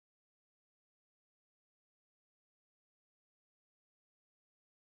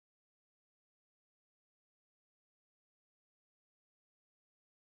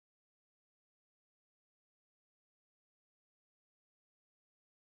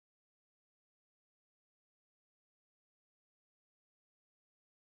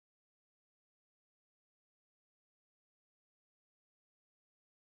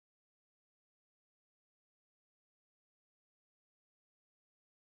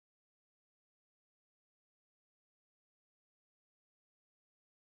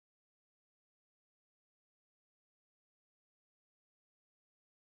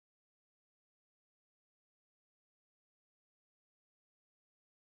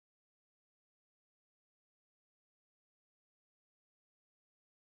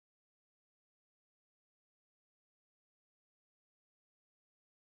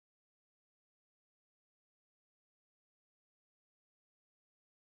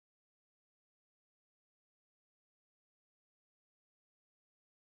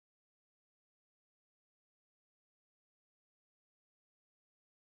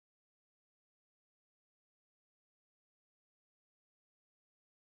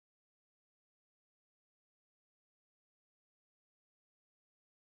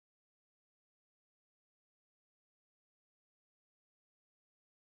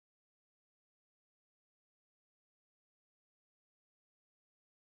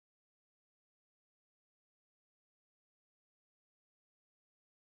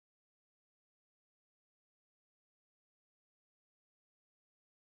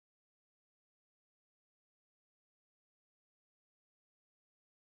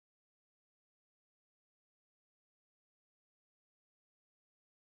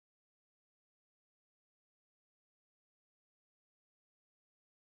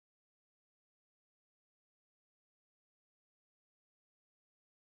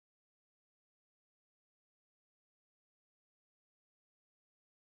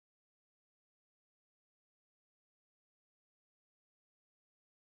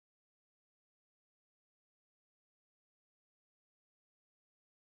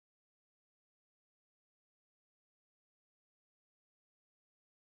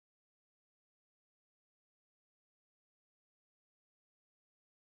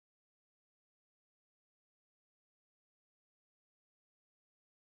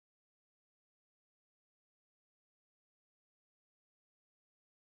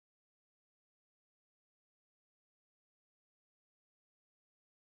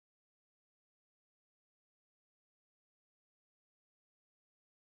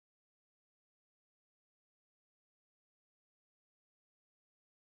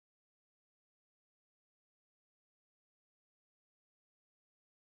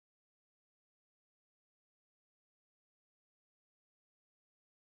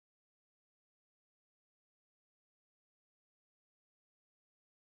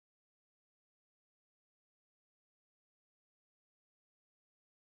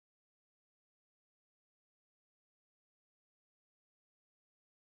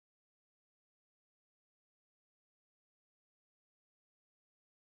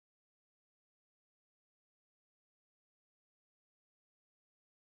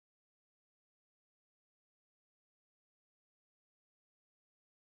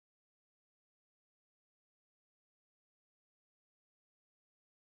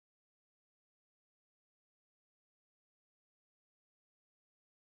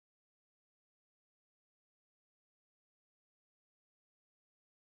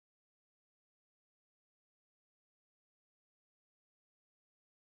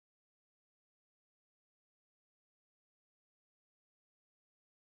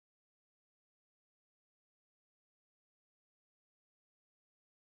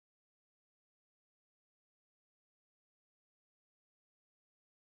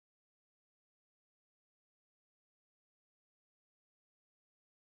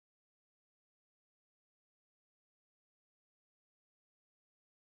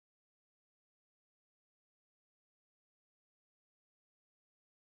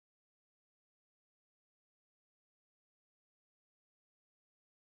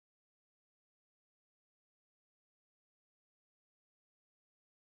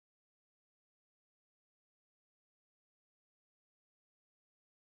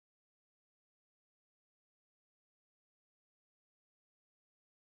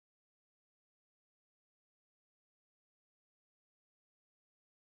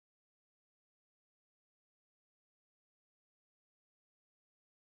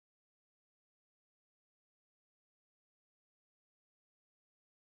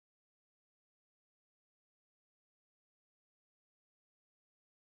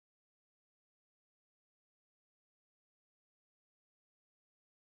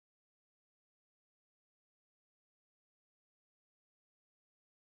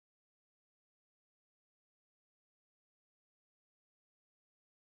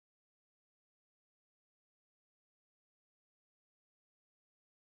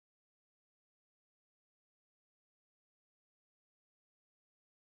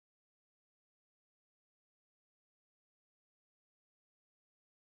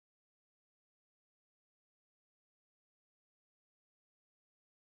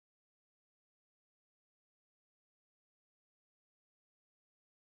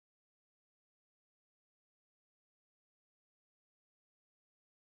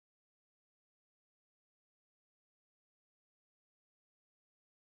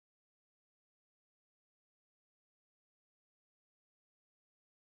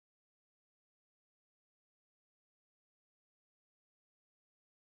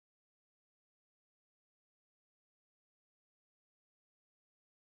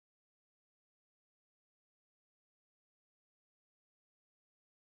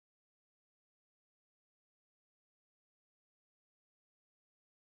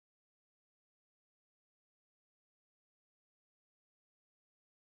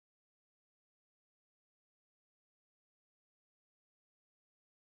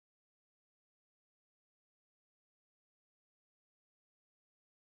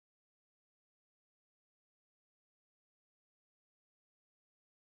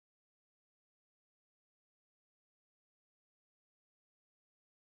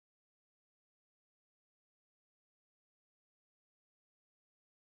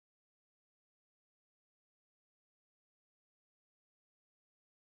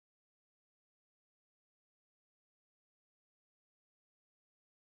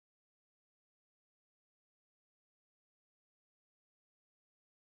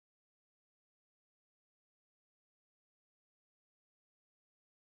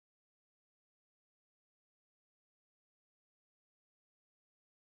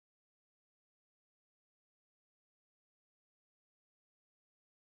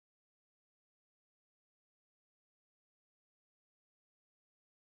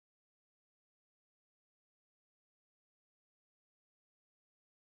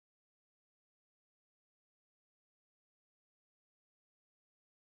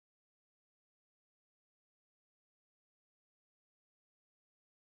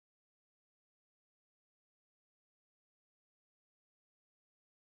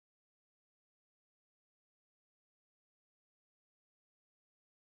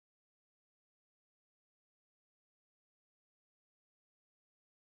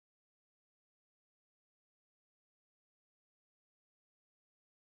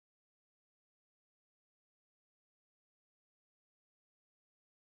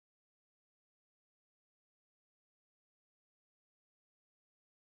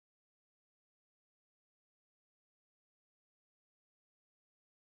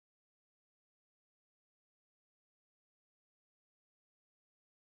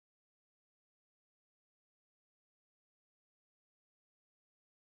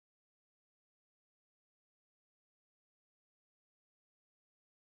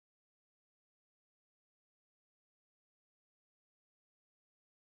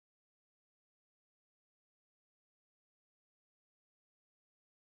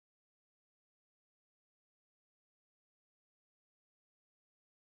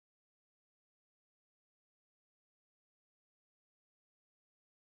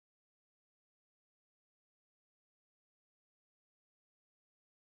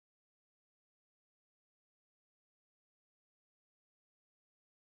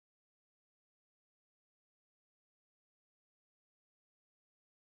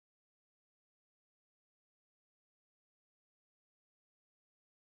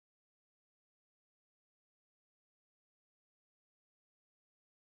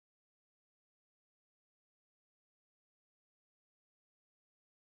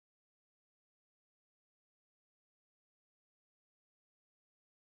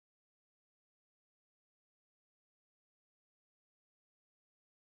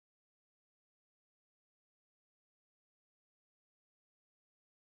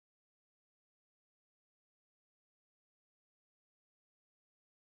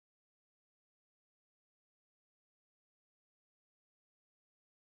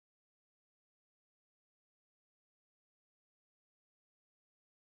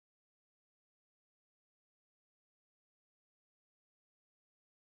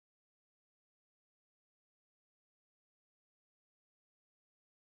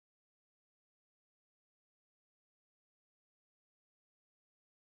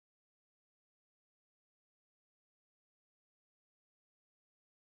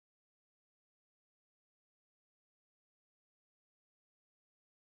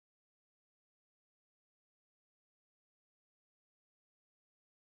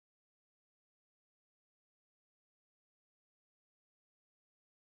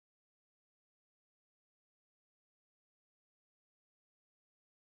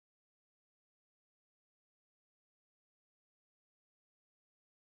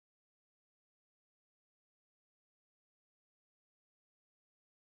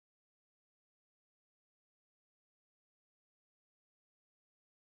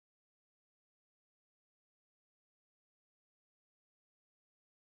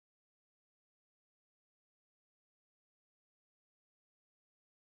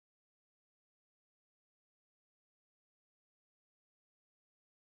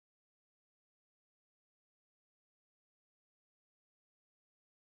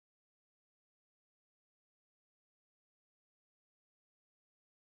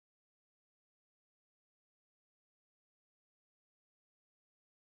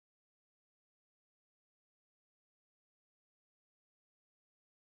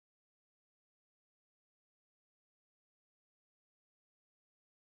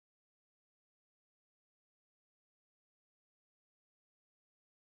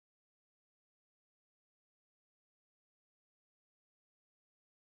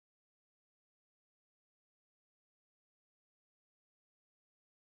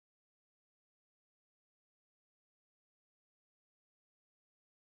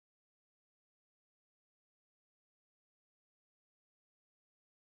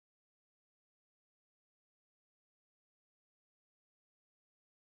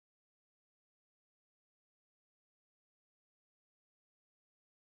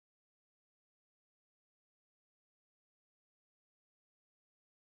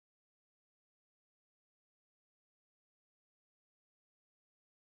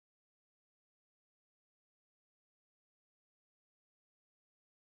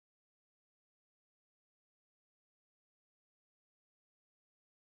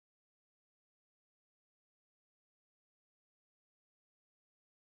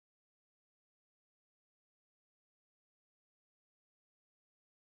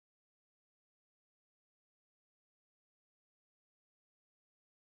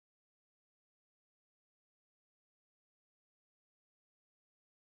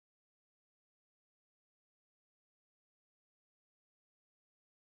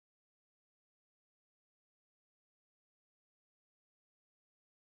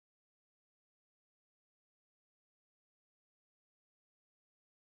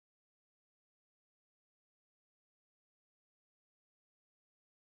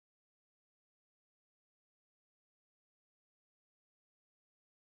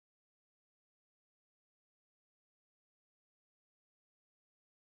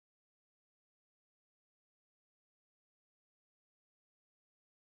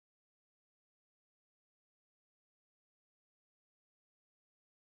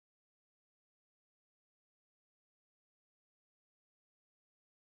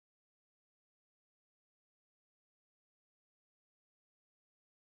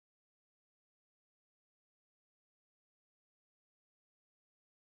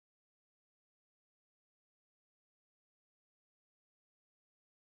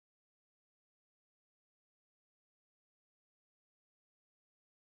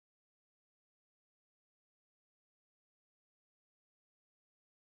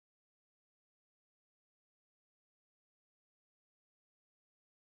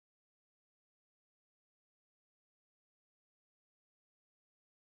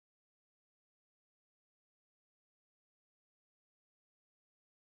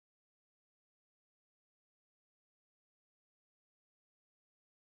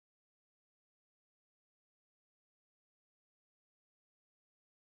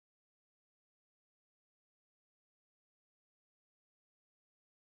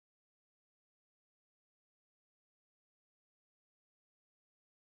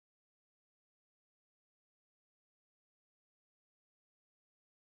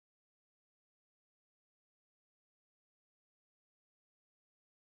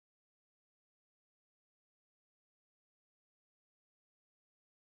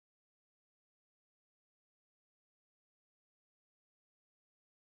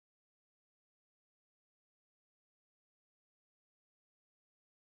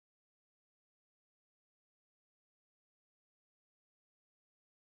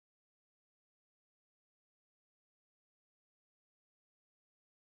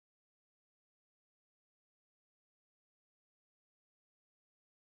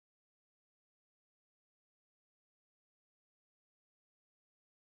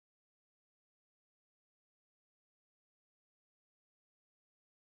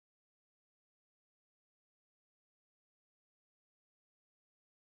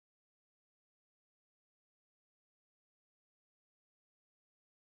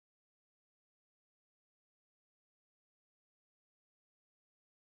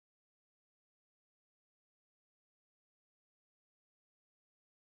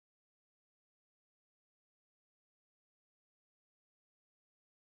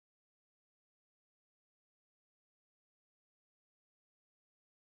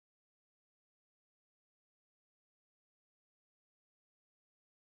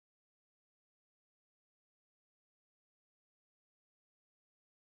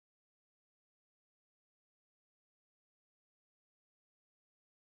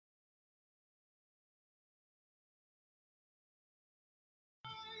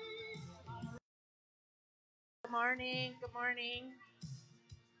morning. Good morning.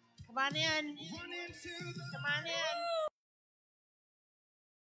 Come on in. Come on in.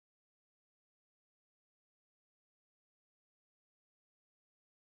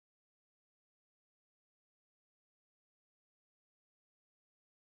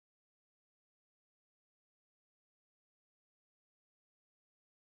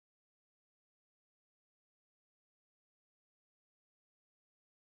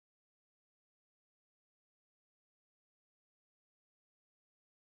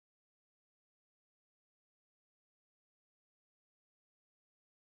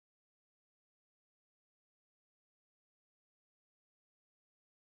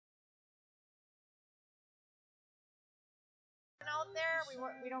 Out there,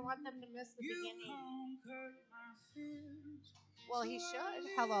 we don't want them to miss the beginning. Well, he should.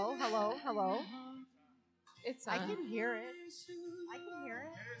 Hello, hello, hello. It's I on. can hear it. I can hear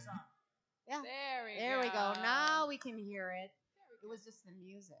it. It is on. Yeah. There we go. Now we can hear it. It was just the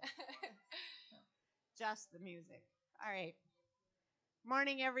music. Just the music. All right.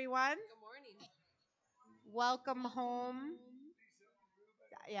 Morning, everyone. Good morning. Welcome home.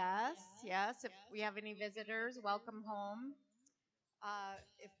 Yes, yes. If we have any visitors, welcome home.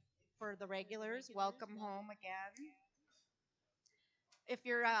 If for the regulars, welcome home again. If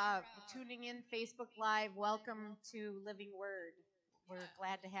you're tuning in Facebook Live, welcome to Living Word. We're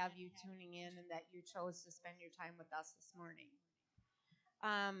glad to have you tuning in and that you chose to spend your time with us this morning.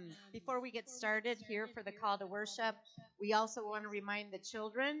 Before we get started here for the call to worship, we also want to remind the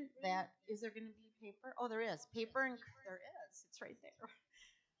children that is there going to be paper? Oh, there is paper and there is. It's right there.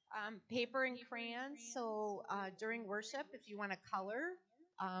 Paper and crayons. So during worship, if you want to color,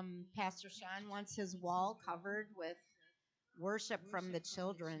 Pastor Sean wants his wall covered with worship from the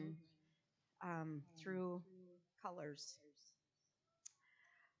children through colors.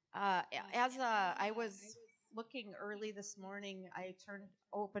 As I was looking early this morning, I turned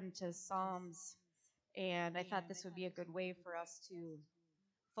open to Psalms, and I thought this would be a good way for us to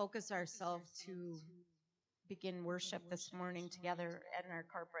focus ourselves to begin worship this morning together in our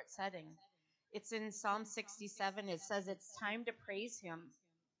corporate setting. It's in Psalm 67. It says it's time to praise him.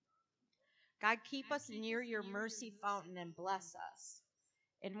 God, keep us near your mercy fountain and bless us.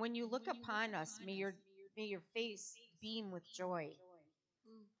 And when you look upon us, may your face beam with joy.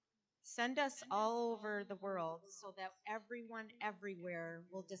 Send us all over the world so that everyone everywhere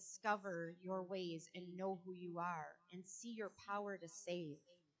will discover your ways and know who you are and see your power to save.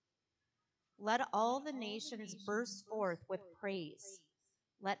 Let all the nations burst forth with praise.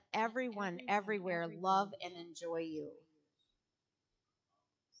 Let everyone everywhere love and enjoy you.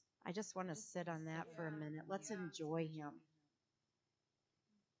 I just want to sit on that for a minute. Let's enjoy him.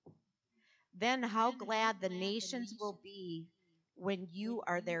 Then how glad the nations will be when you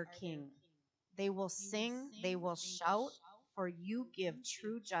are their king. They will sing, they will shout, for you give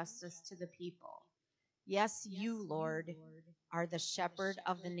true justice to the people. Yes, you, Lord, are the shepherd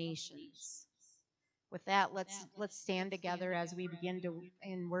of the nations. With that, let's stand together as we begin to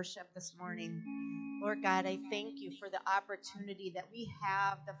in worship this morning. Lord God, I thank you for the opportunity that we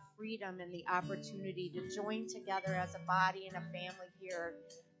have, the freedom and the opportunity to join together as a body and a family here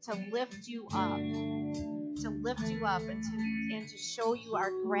to lift you up, and to show you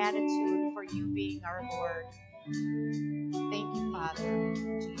our gratitude for you being our Lord. Thank you, Father.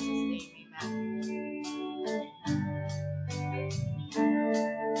 In Jesus' name, amen.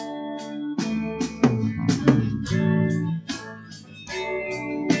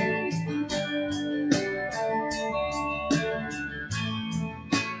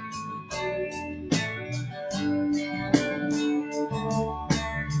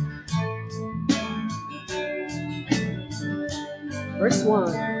 Verse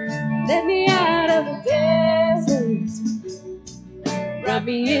 1. Let me out of the desert, brought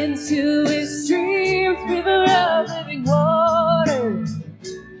me into his streams, river of living water.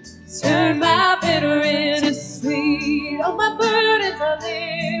 Turn my bitter into sweet. All my burdens are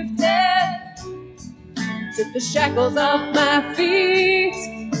lifted. Took the shackles off my feet.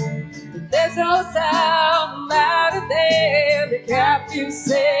 There's no sound louder than the captive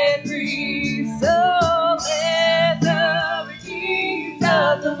set free. So let the redeemed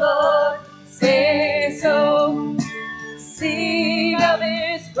of the Lord say so. Sing of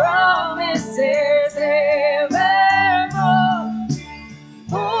his promises evermore.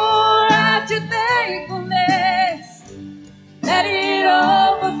 Pour out your thankfulness, let it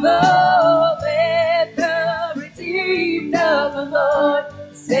overflow. Let the redeemed of the Lord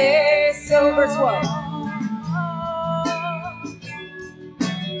say so. Verse 1.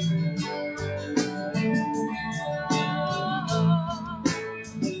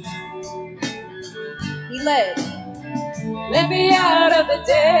 He Let me out of the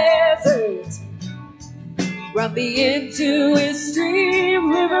desert. Run me into his stream,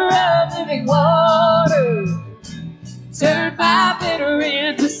 river of living water. Turn my bitter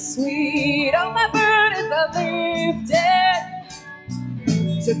into sweet. All my burdens are lifted.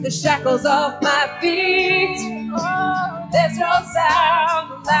 Took the shackles off my feet. Oh, there's no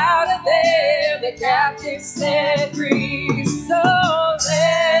sound louder than the captive set free. So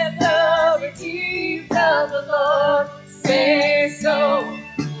let the redeemed of the Lord say so.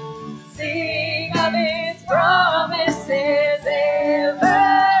 Sing of his promises evermore.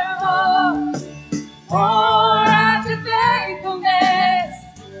 Pour out your faithfulness,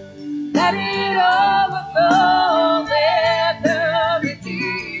 let it overflow. Let the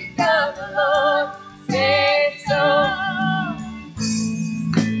redeemed of the Lord say so.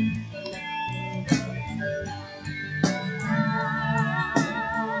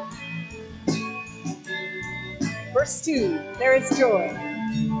 Verse 2, there is joy.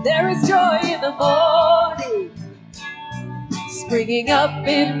 There is joy in the morning, springing up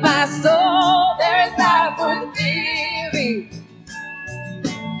in my soul. There is life for the weary,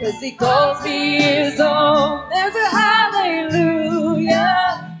 'cause he calls me his own. There's a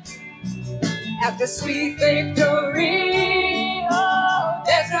hallelujah after sweet victory. Oh,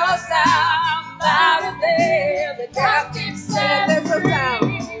 there's no sound louder than the captive set. There's no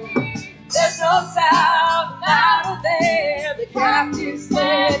sound. There's no sound louder than the captive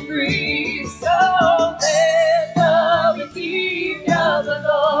set free. So let the redeemed of the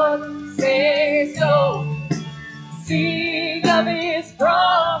Lord say so. Sing of his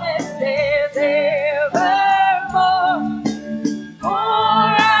promises evermore. Pour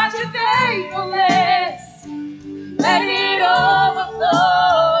out your faithfulness, let it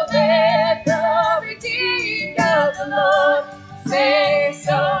overflow. Let the redeemed of the Lord say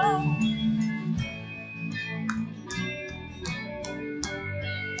so.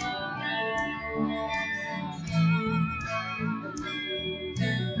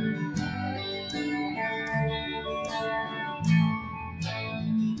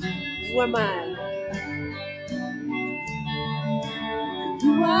 You are mine.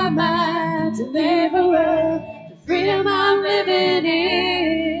 You are my deliverer, the freedom I'm living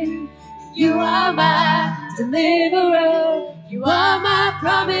in. You are my deliverer. You are my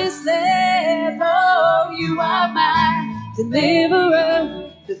promised land. Oh, you are my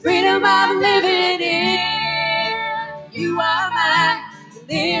deliverer, the freedom I'm living in. You are my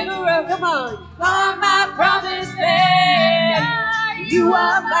deliverer. Come on. You are my promised land. You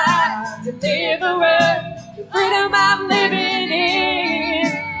are my deliverer, the freedom I'm living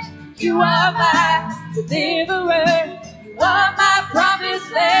in. You are my deliverer. You are my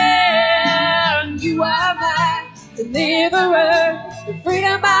promised land. You are my deliverer, the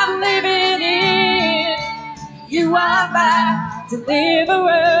freedom I'm living in. You are my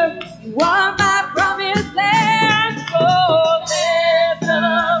deliverer. You are my promised land. Oh, let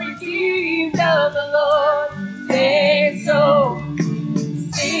the redeemed of the Lord say so.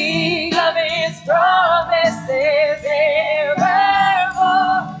 Sing of his promises evermore.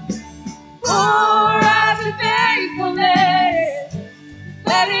 Pour out your faithfulness,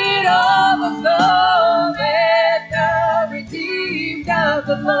 let it overflow. Let the redeemed of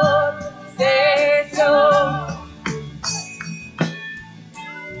the Lord say so.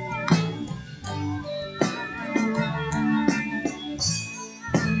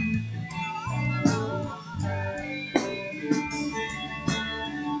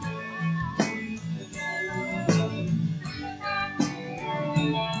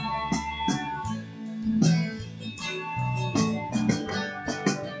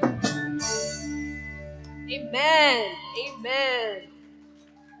 Amen. Amen.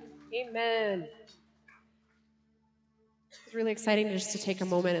 Amen. It's really exciting just to take a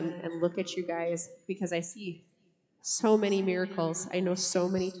moment and look at you guys, because I see so many miracles. I know so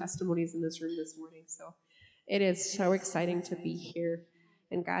many testimonies in this room this morning. So it is so exciting to be here.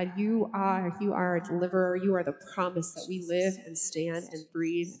 And God, you are a deliverer. You are the promise that we live and stand and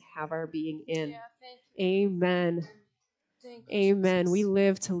breathe and have our being in. Amen. Amen. We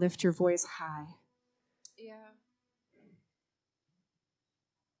live to lift your voice high. Yeah.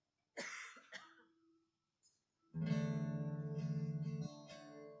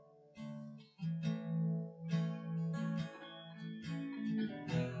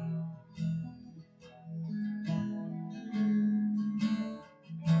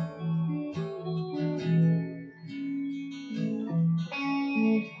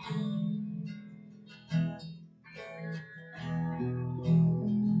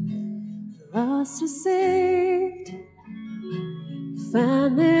 Lost or saved,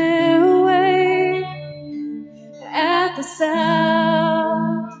 find their way the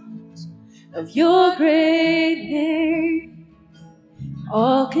sound of your great name.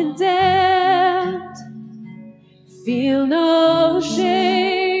 All condemned, feel no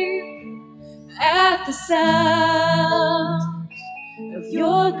shame at the sound of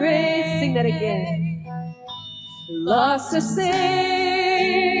your grace. Sing that again. Lost or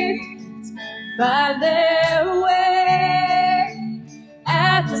saved, find their way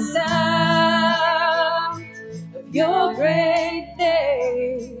at the sound of your great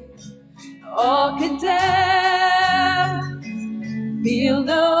name. All condemned, feel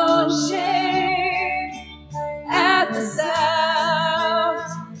no shame at the sound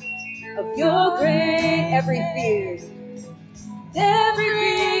of your great.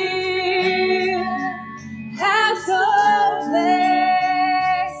 Every fear has no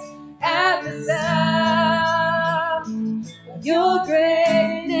place at the sound of your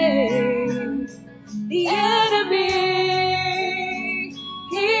great name. The enemy,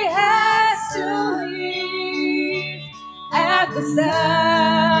 he has to leave at the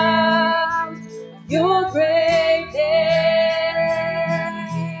sound of your great name.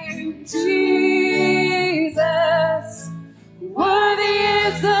 Jesus, worthy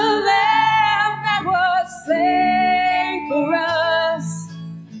is the Lamb that was slain for us.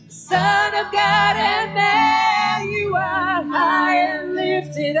 Son of God and man, you are high and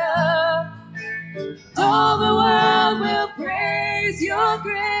lifted up. All the world will praise your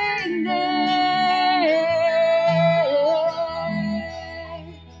great name.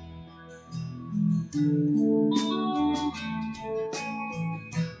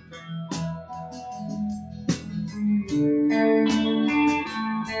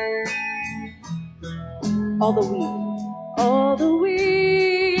 All the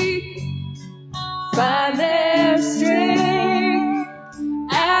weak find their strength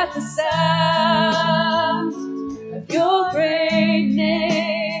at the sound of your great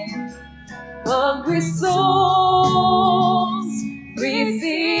name. Hungry souls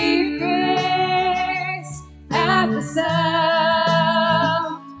receive grace at the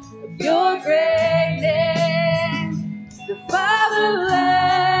sound of your great name. The fatherless,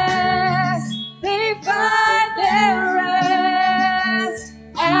 they find their rest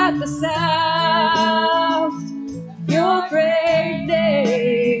at the sound of your great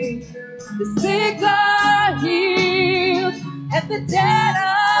name. The sick are healed and the dead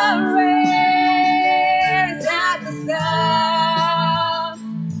are raised at the sound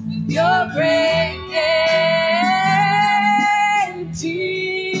of your great name.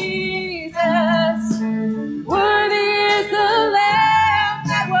 Jesus, worthy is the Lamb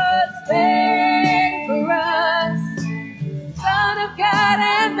that was slain for us. Son of God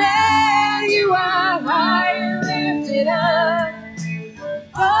and man, you are high and lifted up.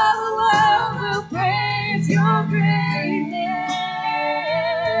 All the world will praise your great name.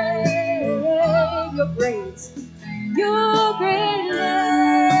 Your great name.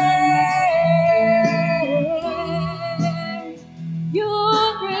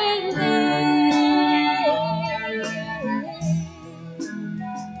 Your great name.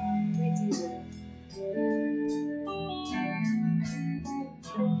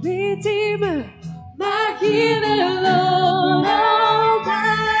 Redeemer, my healer, Lord Almighty.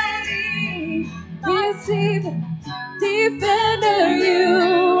 Receiver, defender,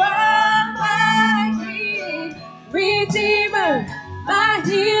 you are mighty. Redeemer, my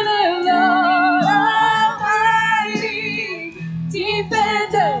healer, Lord Almighty.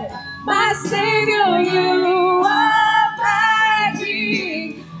 Defender, my Savior, you are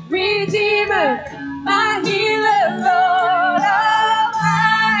mighty. Redeemer, my healer, Lord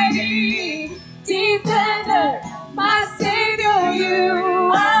Almighty. Defender, my Savior,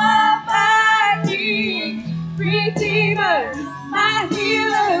 you are mighty. Redeemer, my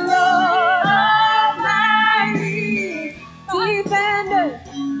healer, Lord Almighty. Defender,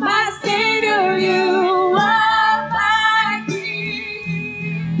 my Savior, you are mighty.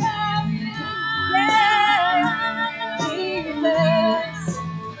 Yeah, Jesus,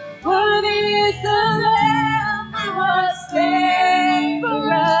 worthy is the Lamb that was slain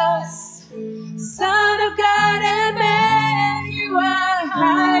for us. Son of God and man, you are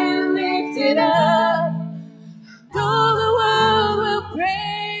high and lifted up. All the world will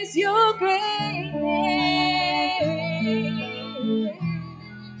praise your great name.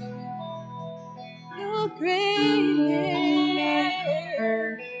 Your great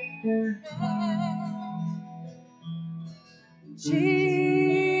name.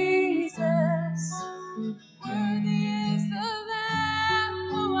 Jesus, worthy is the Lamb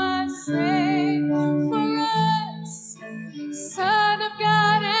who was slain for us. Son of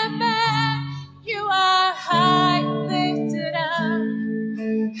God and man, you are high lifted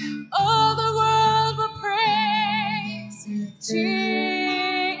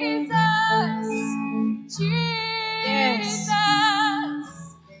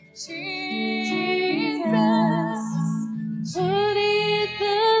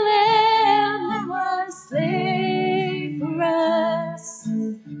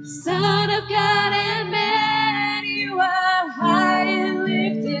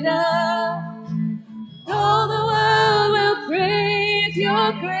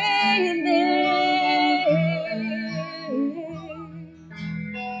your great name,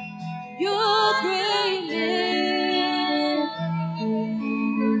 your great name.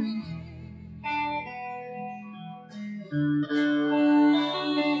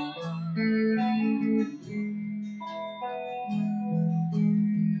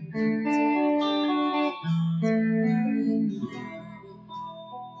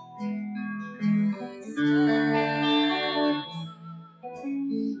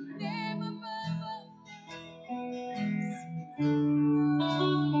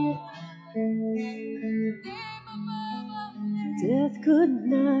 Death could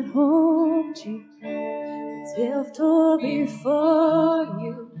not hold you, death tore before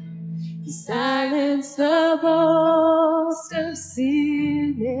you. You silenced the boast of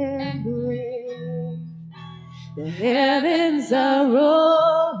sin and grave. The heavens are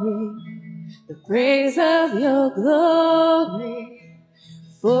roaring the praise of your glory.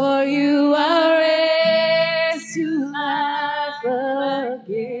 For you are raised to life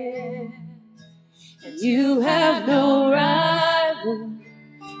again. And you have no rival,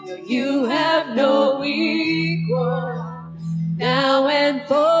 no, you have no equal. Now and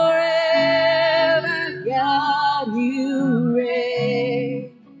forever, God, you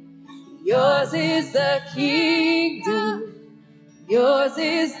reign. Yours is the kingdom, yours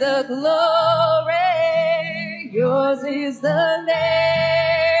is the glory, yours is the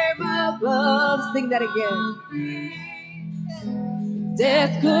name above. Sing that again.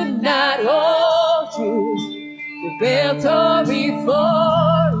 Death could not hold you, the veil tore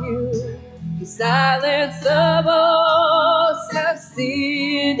before you. You silenced the voice of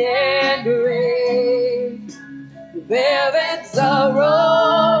sin and grave. The heavens are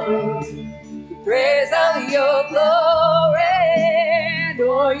roaring, the praise of your glory.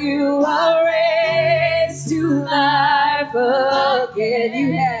 Lord, you are raised to life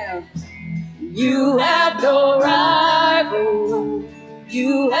again. You have no rival,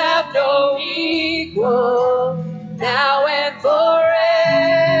 you have no equal. Now and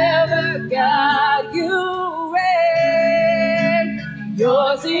forever, God, you reign.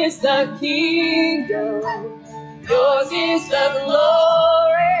 Yours is the kingdom, yours is the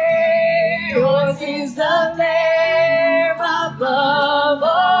glory, yours is the name above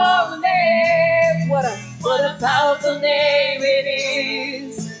all names. What a powerful name it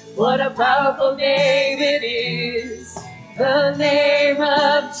is. What a powerful name it is. The name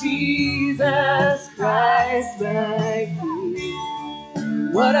of Jesus Christ, my King.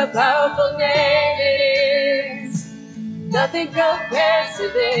 What a powerful name it is. Nothing compares to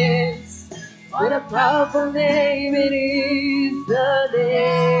this. What a powerful name it is. The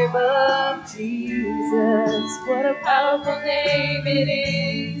name of Jesus. What a powerful name it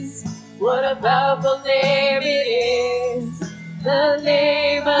is. What a powerful name it is. The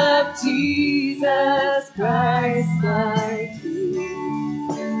name of Jesus Christ, my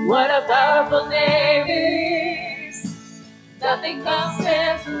King. What a powerful name it is. Nothing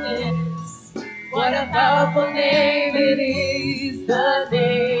compares to this. What a powerful name it is. The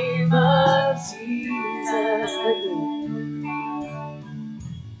name of Jesus.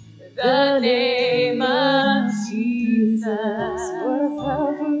 The name of Jesus. What a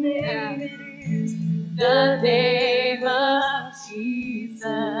powerful name it is. The name of Jesus.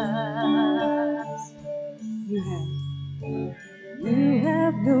 You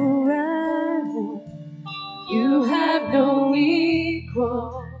have no rival, you have no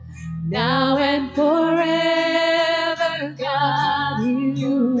equal. Now and forever, God,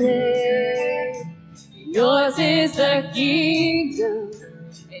 you reign. Yours is the kingdom,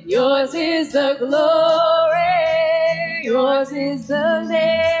 and yours is the glory. Yours is the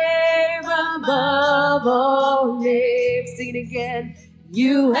name above all names. Sing it again.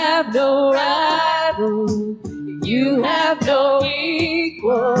 You have no rival, you have no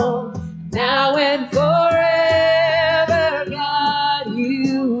equal. Now and forever, God,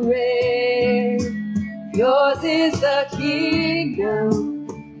 you reign. Yours is the kingdom,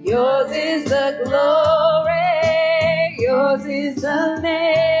 yours is the glory, yours is the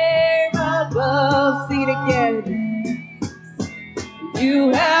name above. Sing it again.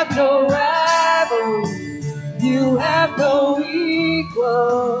 You have no rival, you have no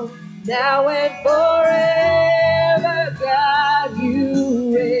equal. Now and forever, God,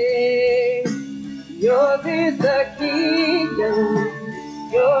 you reign. Yours is the kingdom,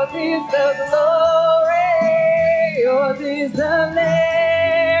 yours is the glory, yours is the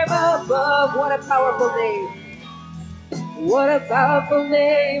name above. What a powerful name. What a powerful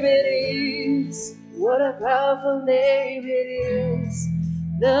name it is. What a powerful name it is.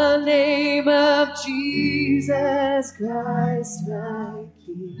 the name of Jesus Christ, my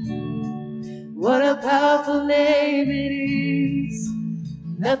King. What a powerful name it is.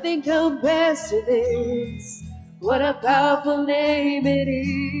 Nothing compares to this. What a powerful name it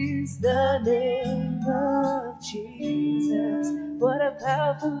is. The name of Jesus. What a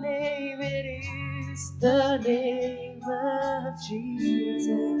powerful name it is. The name of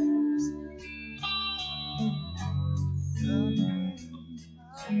Jesus.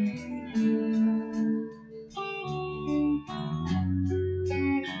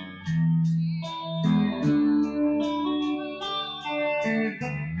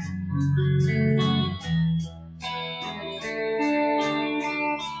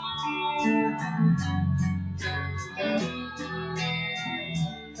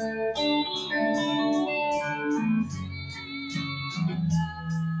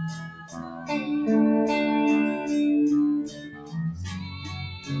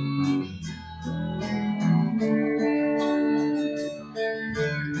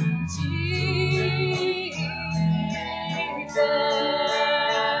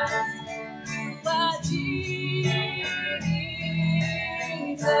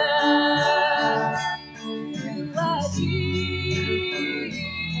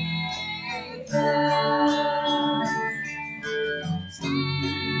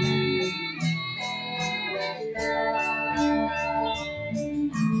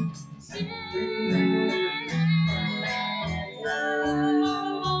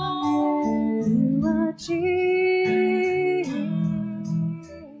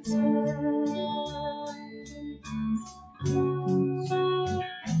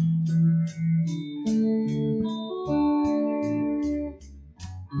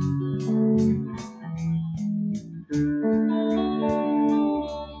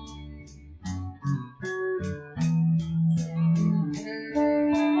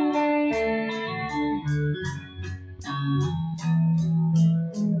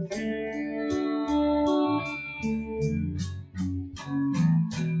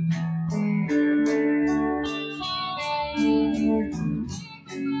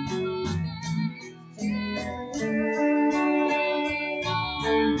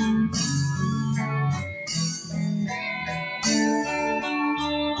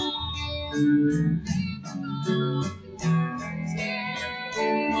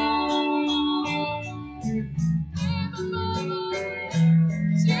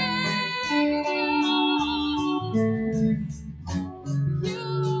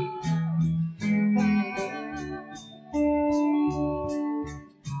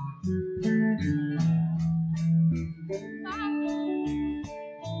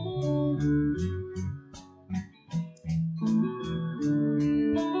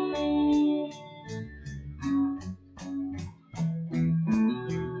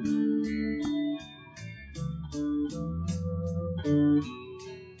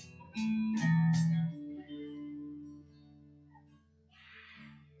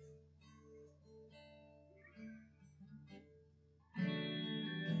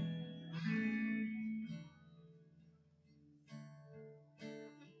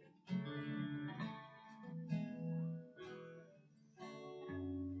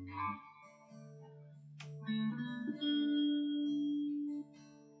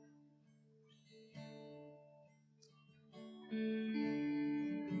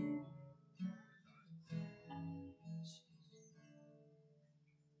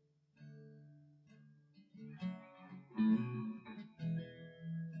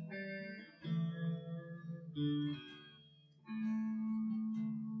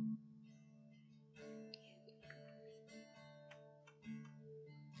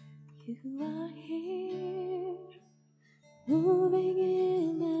 You are here, moving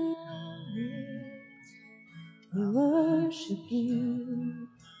in our midst. We worship you,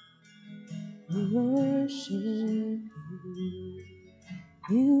 we worship you.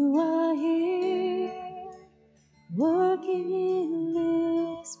 You are here, working in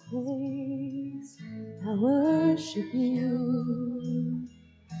this place. I worship you,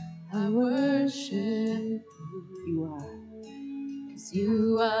 I worship you. You are. 'Cause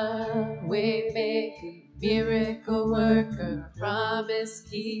you are waymaker, miracle worker, promise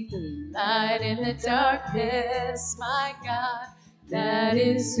keeper, light in the darkness, my God, that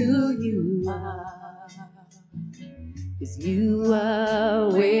is who you are. 'Cause you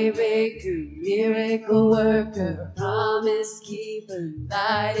are waymaker, miracle worker, promise keeper,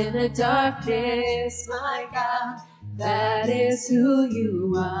 light in the darkness, my God, that is who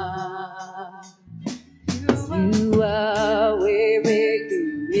you are. You You are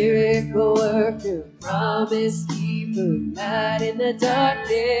waymaker, miracle worker, promise keeper, light in the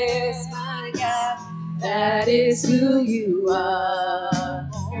darkness, my God. That is who you are.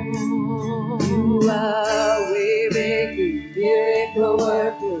 You are waymaker, miracle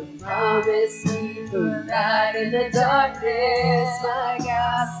worker, promise keeper, light in the darkness, my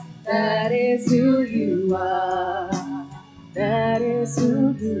God. That is who you are. That is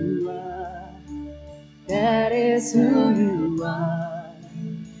who you are. That is who you are.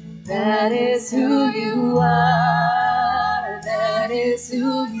 That is who you are. That is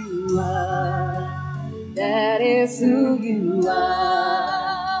who you are. That is who you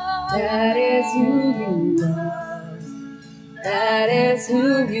are. That is who you are. That is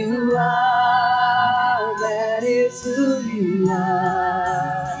who you are. That is who you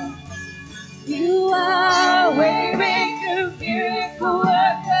are. You are waymaker, miracle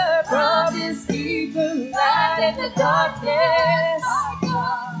worker, promise keeper, light in the darkness. My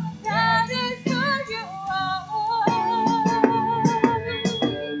God, that is who you are.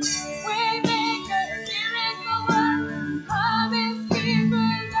 Waymaker, miracle worker, promise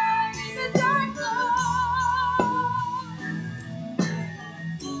keeper, light in the darkness.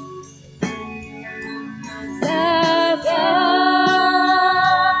 Our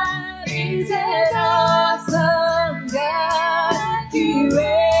God is an awesome God. He reigns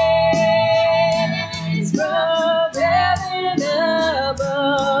from heaven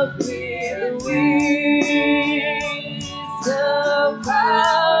above with wisdom,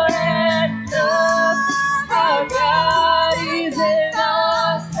 power, and love. Our God is an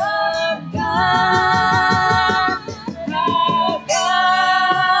awesome God. Our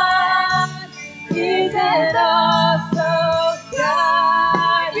God is an awesome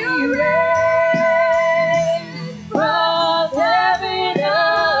God. He reigns from heaven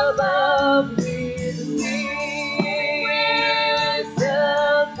above with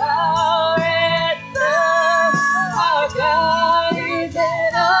wisdom, power, and love. Our God is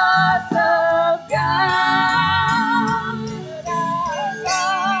an awesome God. Our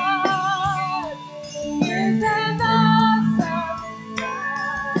God is an awesome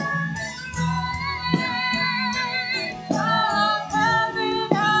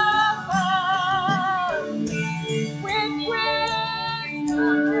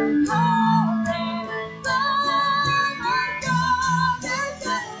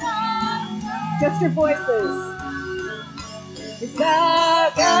just your voices. It's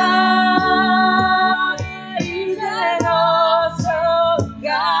our God. He's an awesome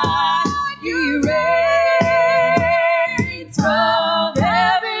God. He reigns from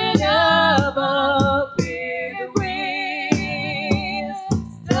heaven above with wisdom,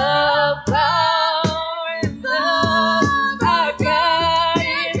 power, and love. Our God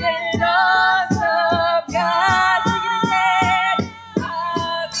is an awesome God. Sing it again.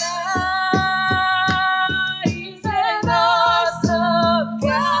 Our God is an awesome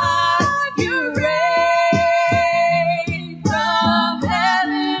God. You reign from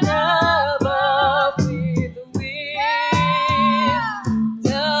heaven above with wisdom,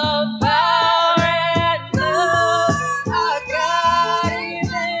 power, and love. Our God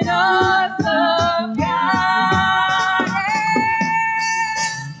is an awesome God.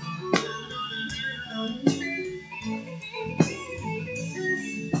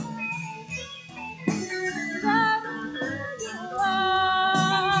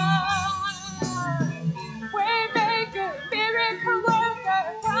 Waymaker, miracle worker,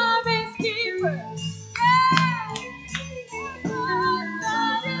 promise keeper. That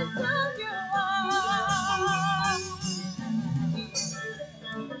is who you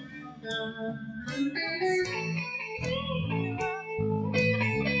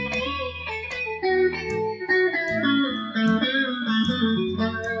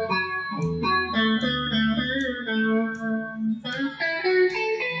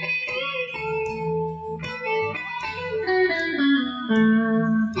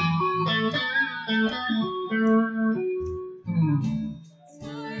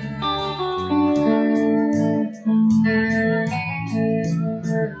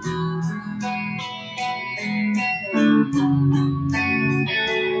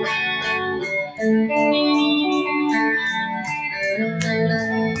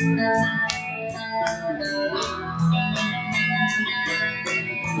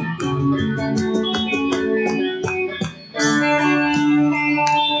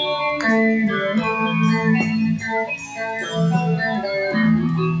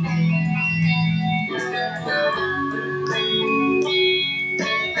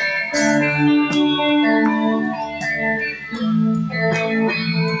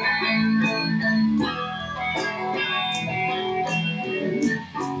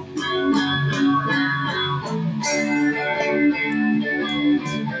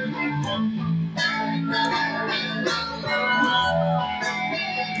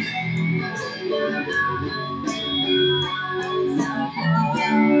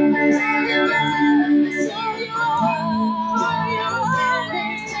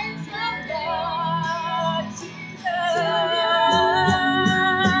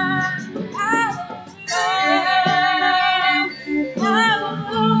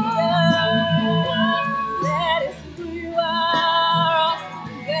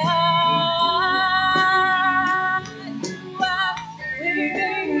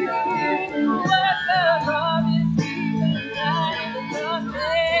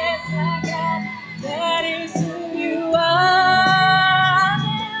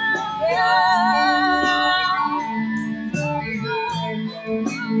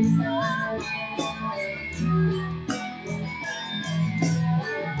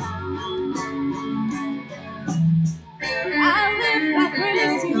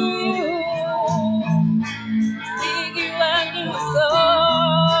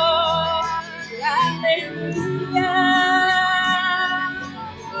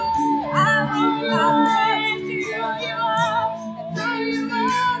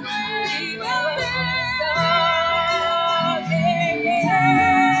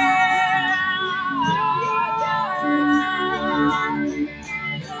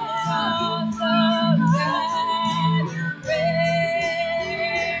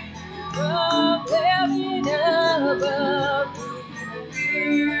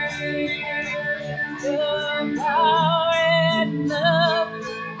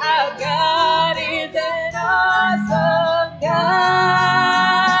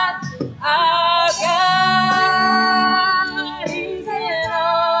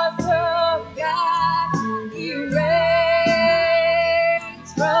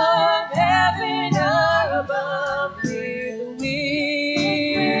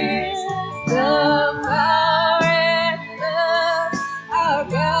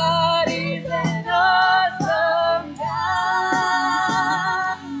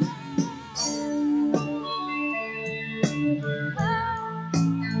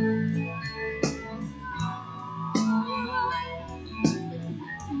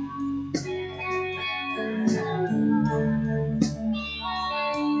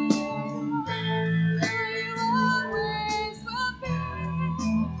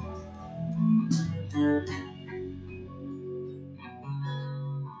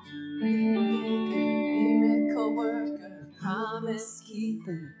Miracle worker, promise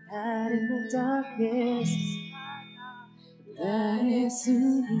keeper, light in the darkness. That is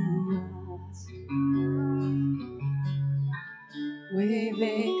who you are.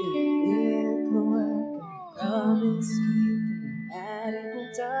 Waymaker, miracle worker, promise keeper, light in the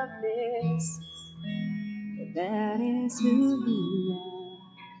darkness. That is who you are.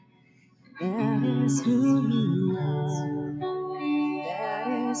 That is who you are. That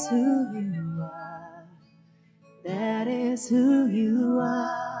is who you are. That is who you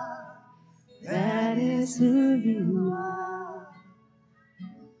are. That is who you are.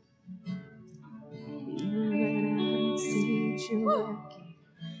 Even when I don't see it, you're working.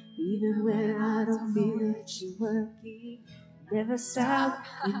 Even when I don't feel it, you're working. You never stop,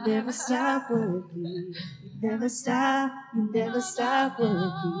 you never stop working. You never stop, you never stop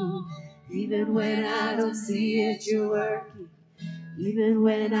working. Even when I don't see it, you're working. Even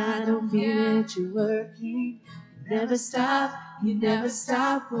when I don't feel it, you're working. You never stop, you never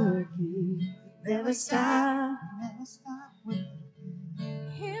stop working. You never stop, you never stop working.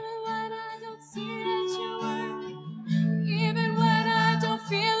 Even when I don't see it, you're working. Even when I don't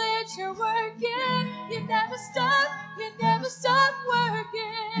feel it, you're working. You never stop, you never stop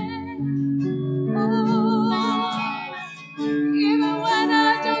working. Oh, even when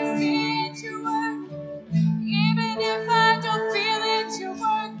I don't see it, you're working. Even if I don't feel it, you're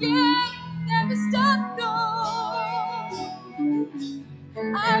working. Never stop, no.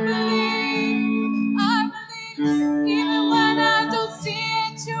 I believe, even when I don't see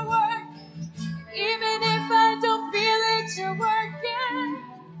it, you're working. Even if I don't feel it, you're working.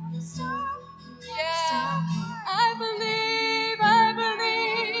 Yeah, I believe.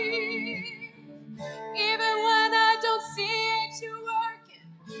 Even when I don't see it, you're working.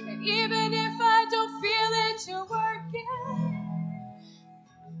 And even if I don't feel it, you're working.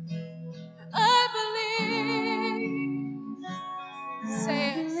 I believe.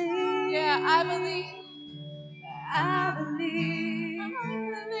 Say it. Yeah, I believe. I believe.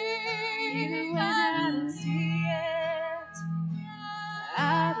 Even when I don't see it,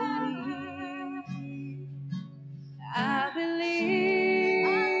 I believe. I believe.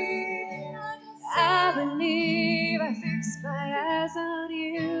 I believe. I fix my eyes on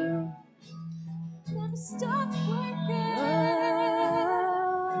you. Never stop working. Oh,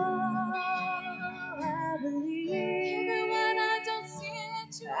 I believe. Even when I don't see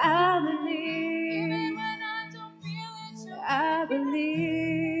it, I believe. Even when I don't feel it, I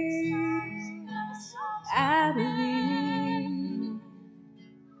believe. I believe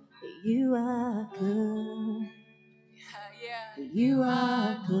that you are good. Yeah. You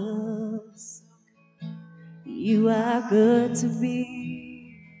are good. You are good to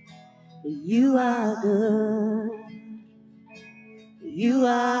me. You are good. You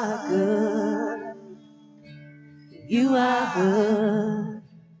are good. You are good.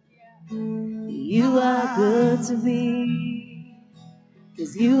 You are good to me.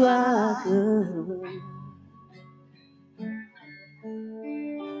 'Cause you are good.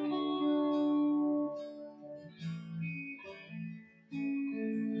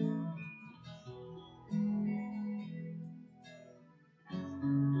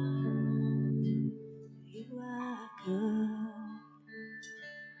 You are good.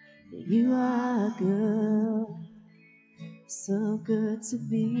 You are good. So good to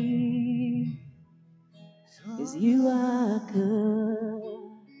me. 'Cause you are good.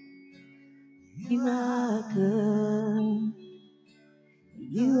 You are good.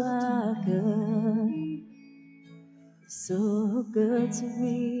 You are good. So good to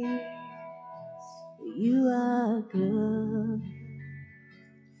me. You are good.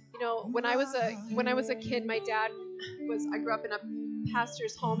 You know, when I was a kid, my dad I grew up in a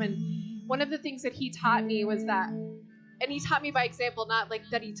pastor's home, and one of the things that he taught me was that, and he taught me by example, not like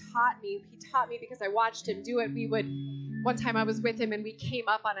that he taught me because I watched him do it. One time I was with him and we came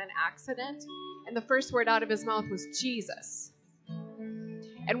up on an accident, and the first word out of his mouth was Jesus.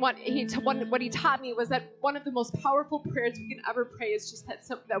 And what he taught me was that one of the most powerful prayers we can ever pray is just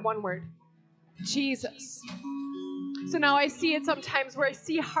that one word, Jesus. So now I see it sometimes where I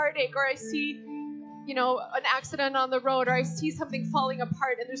see heartache, or I see, an accident on the road, or I see something falling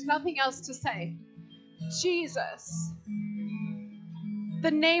apart, and there's nothing else to say. Jesus.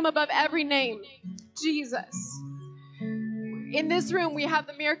 The name above every name. Jesus. In this room, we have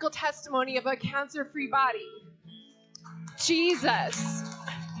the miracle testimony of a cancer-free body. Jesus.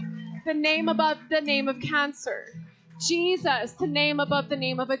 The name above the name of cancer. Jesus, the name above the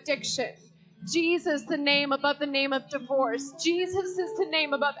name of addiction. Jesus, the name above the name of divorce. Jesus is the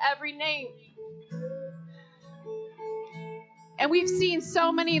name above every name. And we've seen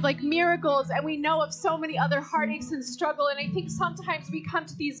so many like miracles, and we know of so many other heartaches and struggle. And I think sometimes we come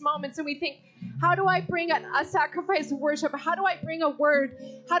to these moments and we think, how do I bring a sacrifice of worship? How do I bring a word?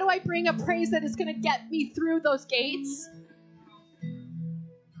 How do I bring a praise that is going to get me through those gates?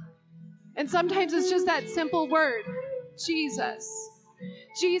 And sometimes it's just that simple word, Jesus.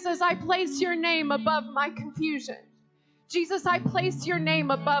 Jesus, I place your name above my confusion. Jesus, I place your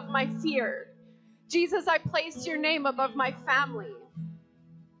name above my fear. Jesus, I place your name above my family.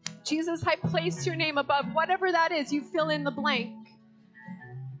 Jesus, I place your name above whatever that is. You fill in the blank.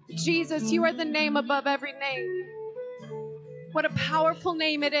 Jesus, you are the name above every name. What a powerful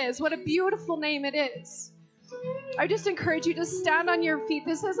name it is. What a beautiful name it is. I just encourage you to stand on your feet.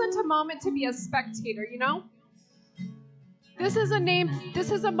 This isn't a moment to be a spectator, you know? This is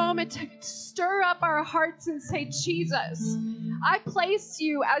a moment to stir up our hearts and say, Jesus, I place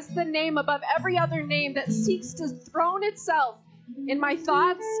you as the name above every other name that seeks to throne itself in my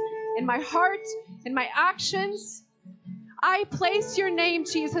thoughts, in my heart, in my actions. I place your name,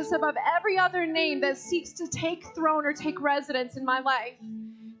 Jesus, above every other name that seeks to take throne or take residence in my life.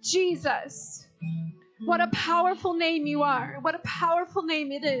 Jesus, what a powerful name you are. What a powerful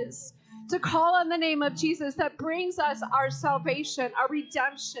name it is to call on the name of Jesus that brings us our salvation, our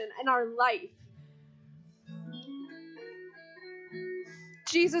redemption, and our life.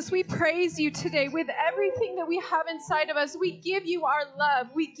 Jesus, we praise you today with everything that we have inside of us. We give you our love.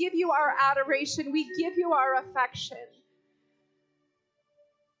 We give you our adoration. We give you our affection.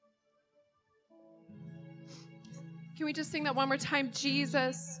 Can we just sing that one more time?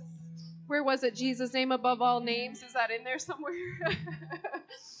 Jesus. Where was it? Jesus, name above all names. Is that in there somewhere?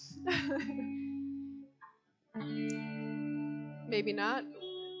 Maybe not.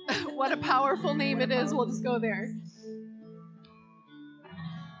 What a powerful name it is. We'll just go there.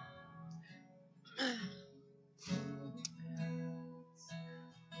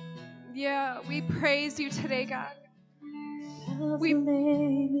 Yeah, we praise you today, God. The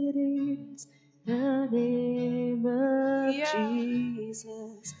name it is, the name of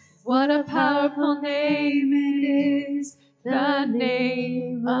Jesus. What a powerful name it is, the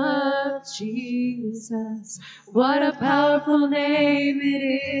name of Jesus. What a powerful name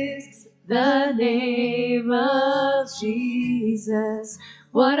it is, the name of Jesus.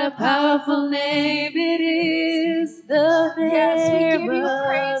 What a powerful name it is, the name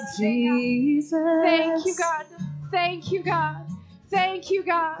of Jesus. Thank you, God. Thank you, God. Thank you,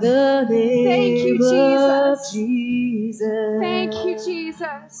 God. The name Thank you, of Jesus. Jesus. Thank you,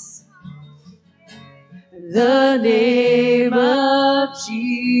 Jesus. The name of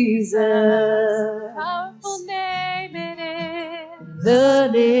Jesus. Powerful name it is. The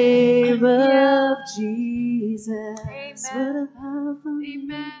name of Jesus. Amen. What a powerful Amen. name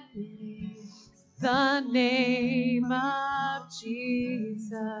it is. The name of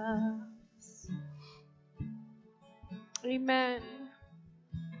Jesus. Amen.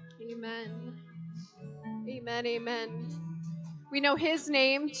 Amen. Amen. Amen. We know his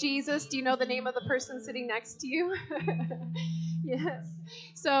name, Jesus. Do you know the name of the person sitting next to you? Yes.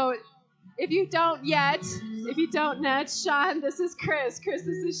 So if you don't yet, Sean, this is Chris. Chris,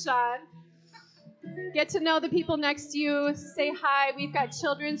 this is Sean. Get to know the people next to you. Say hi. We've got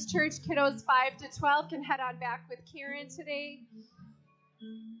children's church. Kiddos 5 to 12 can head on back with Karen today.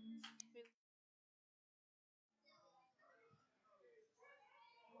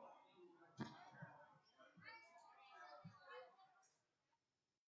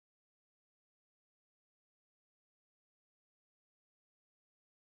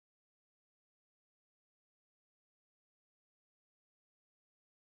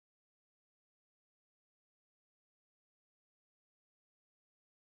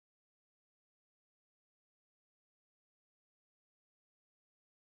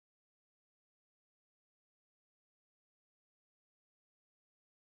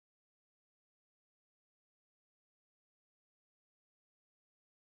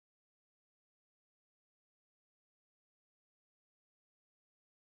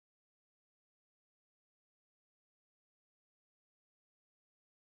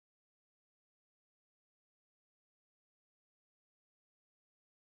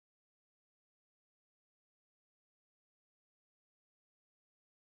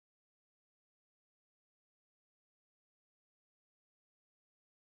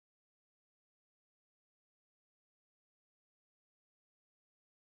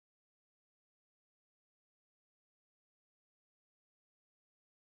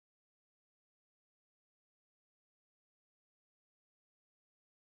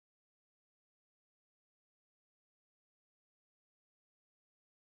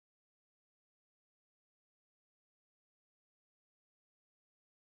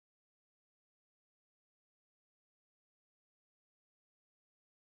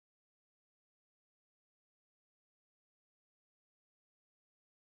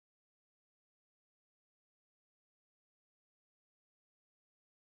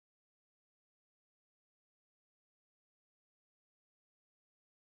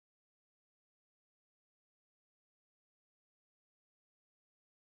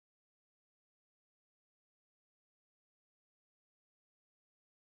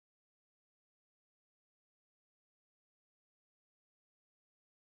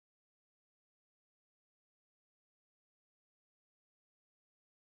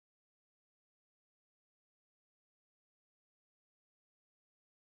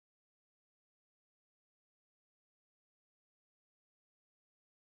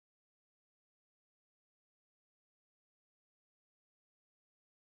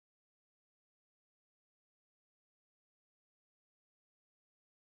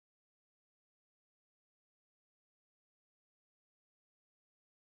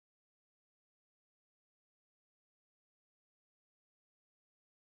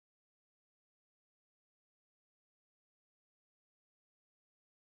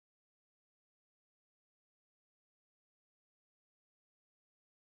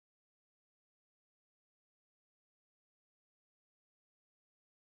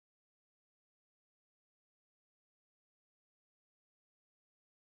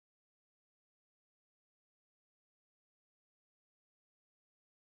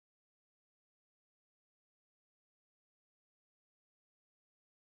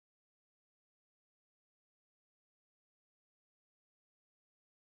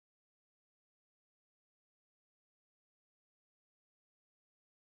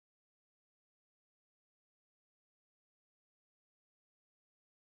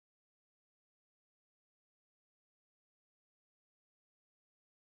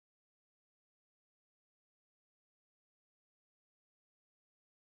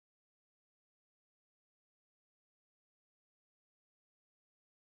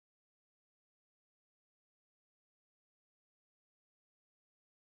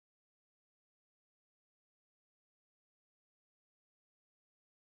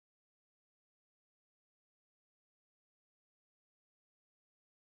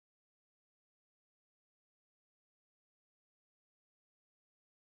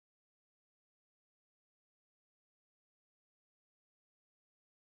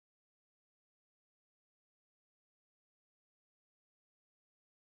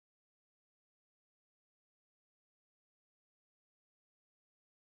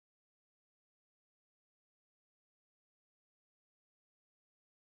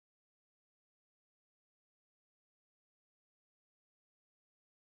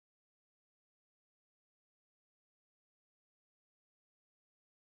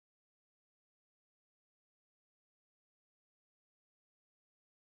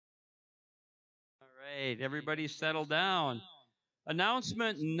 right, everybody settle down.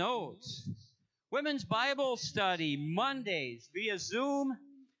 Announcement notes. Women's Bible study Mondays via Zoom,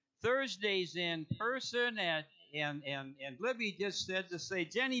 Thursdays in person and Libby just said to say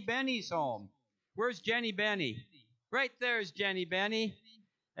Jenny Benny's home. Where's Jenny Benny? Right there's Jenny Benny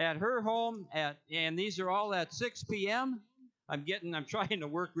at her home and these are all at 6 p.m. I'm trying to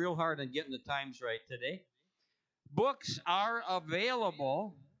work real hard on getting the times right today. Books are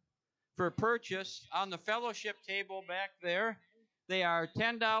available for purchase on the fellowship table back there. They are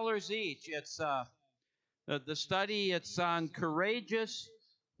 $10 each. It's the study. It's on courageous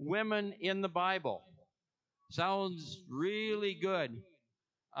women in the Bible. Sounds really good.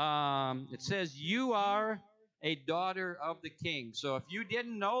 It says you are a daughter of the King. So if you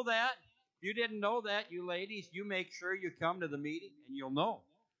didn't know that, you ladies, you make sure you come to the meeting and you'll know.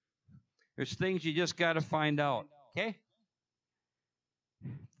 There's things you just got to find out. Okay?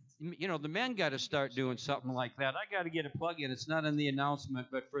 You know, the men got to start doing something like that. I got to get a plug in. It's not in the announcement,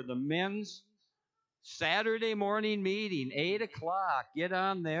 but for the men's Saturday morning meeting, 8 o'clock, get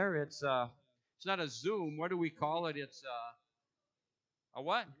on there. It's not a Zoom. What do we call it? It's a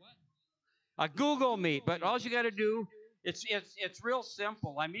what? A Google Meet. But all you got to do, it's real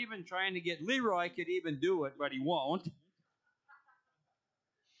simple. I'm even trying to get Leroy could even do it, but he won't.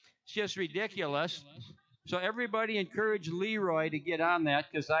 It's just ridiculous. So everybody encourage Leroy to get on that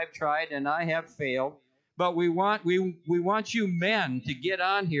because I've tried and I have failed. But we want you men to get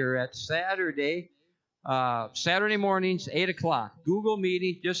on here at Saturday mornings, 8 o'clock. Google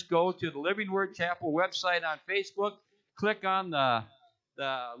meeting. Just go to the Living Word Chapel website on Facebook. Click on the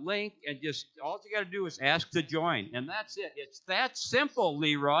link and just all you got to do is ask to join, and that's it. It's that simple,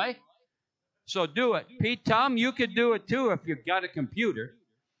 Leroy. So do it. Pete, Tom, you could do it too if you've got a computer.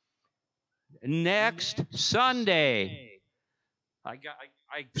 Next Sunday. I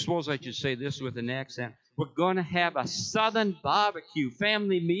suppose I should say this with an accent. We're going to have a Southern barbecue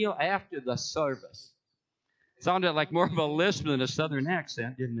family meal after the service. Sounded like more of a lisp than a Southern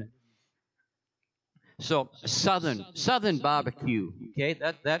accent, didn't it? So Southern barbecue. Okay,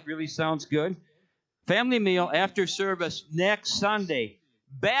 that really sounds good. Family meal after service next Sunday.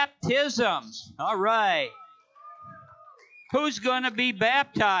 Baptisms. All right. Who's going to be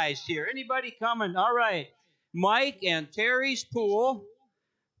baptized here? Anybody coming? All right. Mike and Terry's pool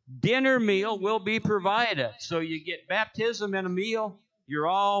dinner meal will be provided. So you get baptism and a meal. You're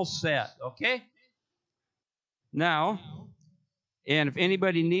all set. Okay? Now, and if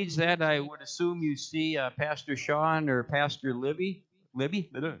anybody needs that, I would assume you see Pastor Sean or Pastor Libby. Libby?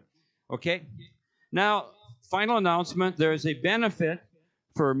 Okay. Now, final announcement. There is a benefit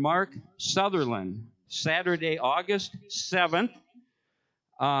for Mark Sutherland, Saturday, August 7th.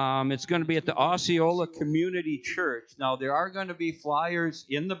 It's going to be at the Osceola Community Church. Now, there are going to be flyers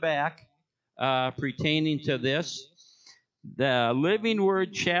in the back pertaining to this. The Living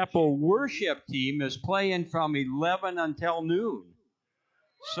Word Chapel worship team is playing from 11 until noon.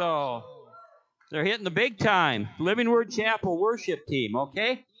 So, they're hitting the big time. Living Word Chapel worship team,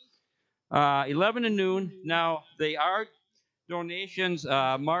 okay? 11 to noon. Now, they are donations.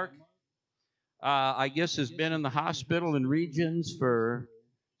 Mark, I guess, has been in the hospital in Regions for,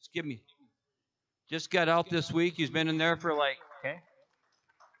 just got out this week. He's been in there for okay.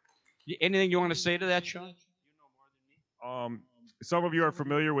 Anything you want to say to that, Sean? Some of you are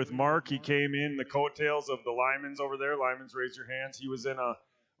familiar with Mark. He came in the coattails of the Lymans over there. Lymans, raise your hands. He was in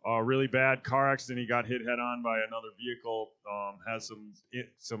a really bad car accident. He got hit head on by another vehicle. Has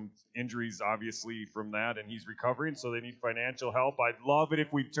some injuries, obviously, from that, and he's recovering. So they need financial help. I'd love it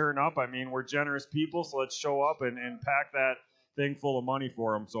if we turn up. I mean, we're generous people, so let's show up and pack that thing full of money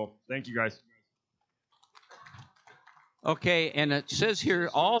for him. So thank you, guys. Okay, and it says here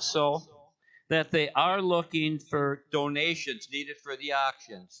also that they are looking for donations needed for the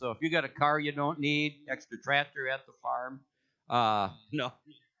auction. So if you got a car you don't need, extra tractor at the farm, no,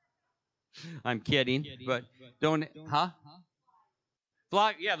 I'm kidding, but don't, huh?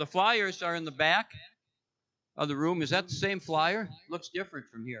 Yeah, the flyers are in the back of the room. Is that the same flyer? Looks different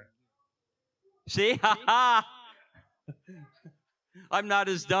from here. See, ha ha! I'm not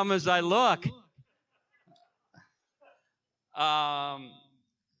as dumb as I look.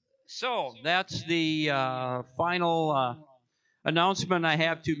 So that's the final announcement I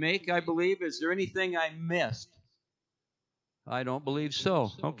have to make, I believe. Is there anything I missed? I don't believe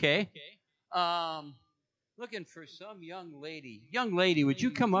so. Okay. Looking for some young lady. Young lady, would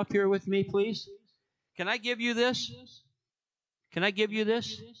you come up here with me, please? Can I give you this? Can I give you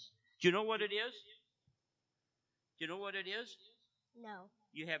this? Do you know what it is? Do you know what it is? No.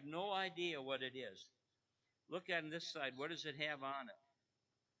 You have no idea what it is. Look on this side. What does it have on it?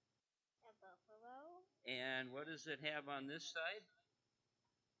 A buffalo? And what does it have on this side?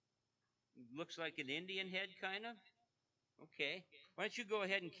 Looks like an Indian head, kind of. Okay. Why don't you go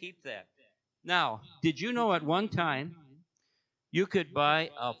ahead and keep that? Now, did you know at one time you could buy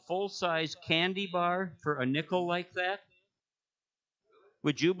a full-size candy bar for a nickel like that?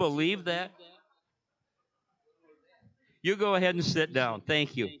 Would you believe that? You go ahead and sit down.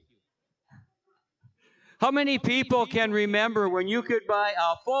 Thank you. How many people can remember when you could buy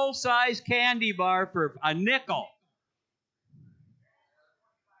a full-size candy bar for a nickel?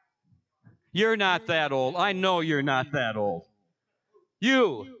 You're not that old. I know you're not that old.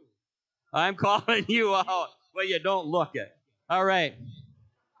 You. I'm calling you out. Well, you don't look it. All right.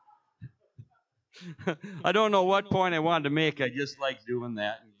 I don't know what point I wanted to make. I just like doing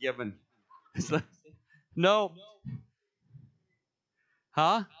that and giving. No.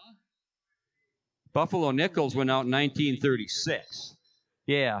 Huh? Buffalo nickels went out in 1936.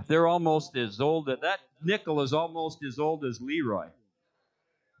 Yeah, they're almost as old. That nickel is almost as old as Leroy.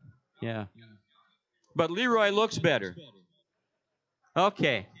 Yeah. But Leroy looks better.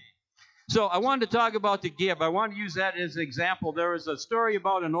 Okay. So I wanted to talk about the give. I want to use that as an example. There was a story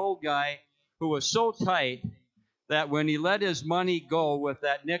about an old guy who was so tight that when he let his money go with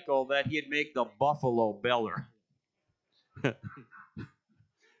that nickel, that he'd make the Buffalo Beller.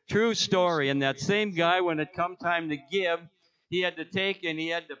 True story. And that same guy, when it come time to give, he had to take and he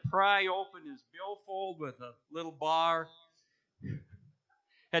had to pry open his billfold with a little bar.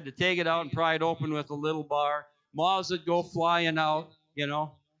 Had to take it out and pry it open with a little bar. Moths would go flying out,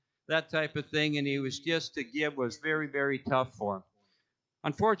 that type of thing. And he was just to give was very, very tough for him.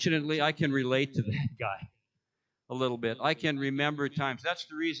 Unfortunately, I can relate to that guy a little bit. I can remember times. That's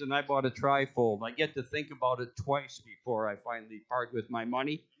the reason I bought a trifold. I get to think about it twice before I finally part with my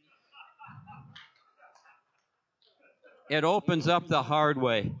money. It opens up the hard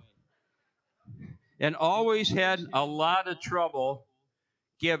way. And always had a lot of trouble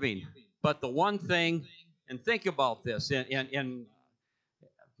giving. But the one thing, and think about this, and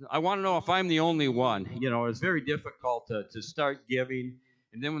I want to know if I'm the only one. It's very difficult to start giving.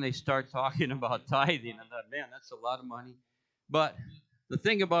 And then when they start talking about tithing, I thought, man, that's a lot of money. But the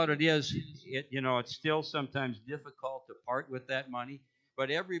thing about it is, it's still sometimes difficult to part with that money.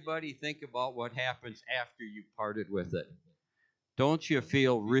 But everybody think about what happens after you parted with it. Don't you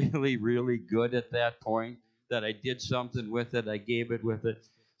feel really, really good at that point that I did something with it, I gave it with it?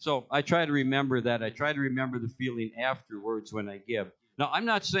 So I try to remember that. I try to remember the feeling afterwards when I give. Now, I'm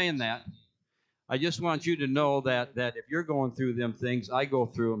not saying that. I just want you to know that if you're going through them things, I go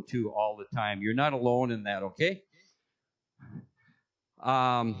through them too all the time. You're not alone in that, okay?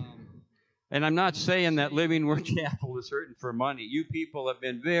 And I'm not saying that Living Word Chapel is hurting for money. You people have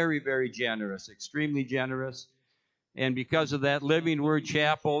been very, very generous, extremely generous. And because of that, Living Word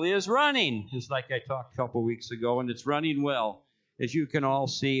Chapel is running, just like I talked a couple weeks ago, and it's running well, as you can all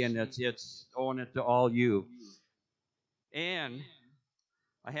see, and it's owing it to all you. And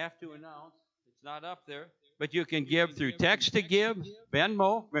I have to announce, it's not up there, but you can give through text to give,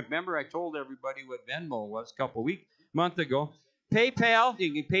 Venmo. Remember, I told everybody what Venmo was a month ago. PayPal,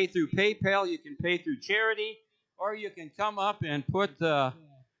 you can pay through PayPal, you can pay through charity, or you can come up and put the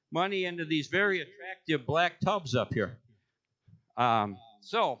money into these very attractive black tubs up here.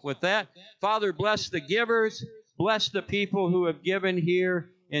 So with that, Father, bless the givers, bless the people who have given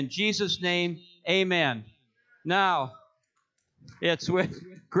here. In Jesus' name, amen. Now, it's with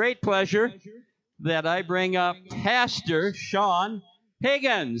great pleasure that I bring up Pastor Sean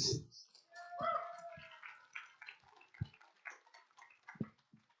Higgins.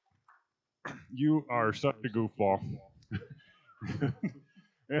 You are such a goofball.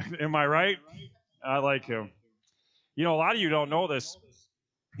 Am I right? I like him. A lot of you don't know this.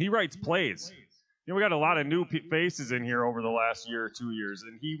 He writes plays. We got a lot of new faces in here over the last year or 2 years,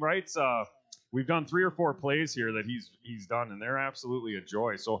 and he writes. We've done 3 or 4 plays here that he's done, and they're absolutely a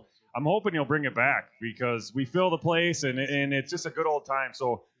joy. So I'm hoping he'll bring it back because we fill the place, and it's just a good old time.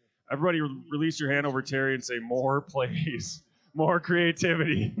 So everybody, release your hand over Terry and say more plays, more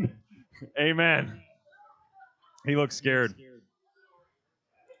creativity. Amen. He looks scared.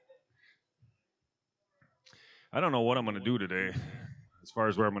 I don't know what I'm going to do today as far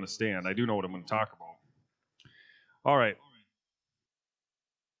as where I'm going to stand. I do know what I'm going to talk about. All right.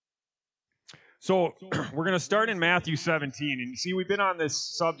 So we're going to start in Matthew 17. And you see, we've been on this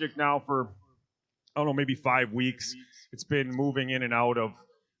subject now for, I don't know, maybe 5 weeks. It's been moving in and out of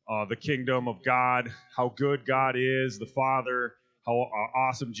the kingdom of God, how good God is, the Father, how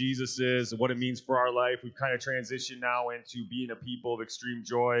awesome Jesus is, and what it means for our life. We've kind of transitioned now into being a people of extreme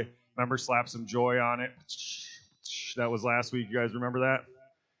joy. Remember, slap some joy on it. That was last week. You guys remember that?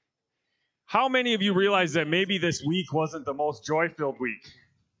 How many of you realize that maybe this week wasn't the most joy-filled week?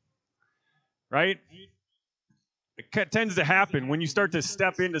 Right? It tends to happen. When you start to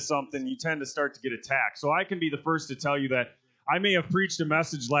step into something, you tend to start to get attacked. So I can be the first to tell you that I may have preached a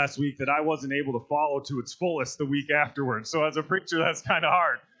message last week that I wasn't able to follow to its fullest the week afterwards. So as a preacher, that's kind of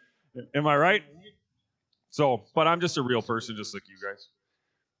hard. Am I right? So, but I'm just a real person just like you guys.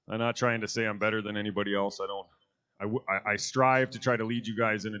 I'm not trying to say I'm better than anybody else. I strive to try to lead you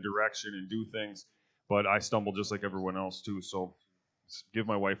guys in a direction and do things, but I stumble just like everyone else too. So give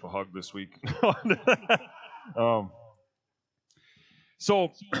my wife a hug this week.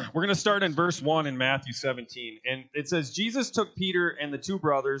 So we're going to start in verse 1 in Matthew 17. And it says, Jesus took Peter and the two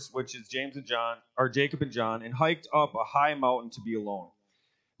brothers, which is Jacob and John, and hiked up a high mountain to be alone.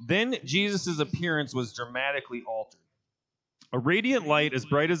 Then Jesus' appearance was dramatically altered. A radiant light as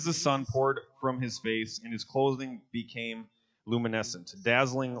bright as the sun poured from his face, and his clothing became luminescent,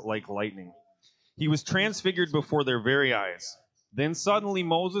 dazzling like lightning. He was transfigured before their very eyes. Then suddenly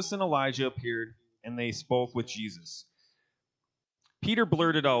Moses and Elijah appeared, and they spoke with Jesus. Peter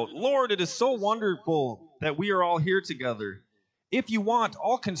blurted out, "Lord, it is so wonderful that we are all here together. If you want,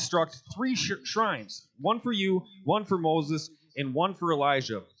 I'll construct 3 shrines, one for you, one for Moses, and one for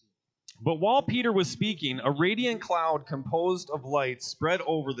Elijah." But while Peter was speaking, a radiant cloud composed of light spread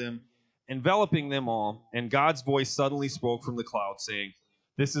over them, enveloping them all, and God's voice suddenly spoke from the cloud, saying,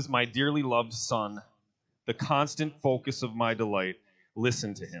 "This is my dearly loved Son, the constant focus of my delight.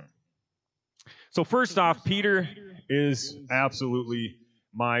 Listen to him." So first off, Peter is absolutely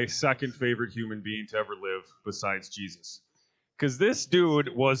my second favorite human being to ever live besides Jesus. Because this dude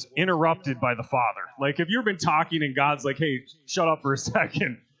was interrupted by the Father. Like, if you've been talking and God's like, "Hey, shut up for a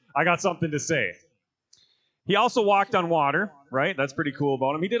second. I got something to say." He also walked on water, right? That's pretty cool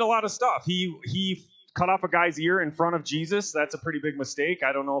about him. He did a lot of stuff. He cut off a guy's ear in front of Jesus. That's a pretty big mistake.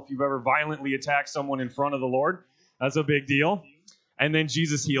 I don't know if you've ever violently attacked someone in front of the Lord. That's a big deal. And then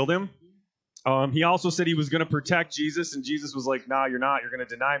Jesus healed him. He also said he was going to protect Jesus, and Jesus was like, "No, you're not. You're going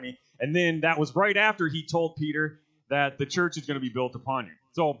to deny me." And then that was right after he told Peter that the church is going to be built upon you.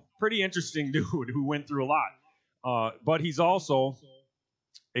 So pretty interesting dude who went through a lot. But he's also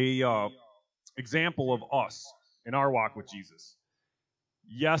a example of us in our walk with Jesus.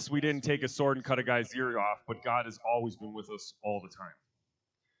 Yes, we didn't take a sword and cut a guy's ear off, but God has always been with us all the time.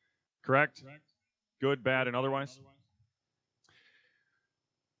 Correct? Good, bad, and otherwise?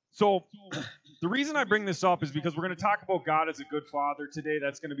 So, the reason I bring this up is because we're going to talk about God as a good father today.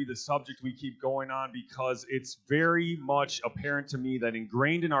 That's going to be the subject we keep going on because it's very much apparent to me that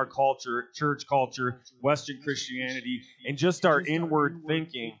ingrained in our culture, church culture, Western Christianity, and just our inward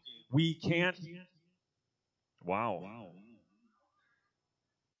thinking, we can't. Wow.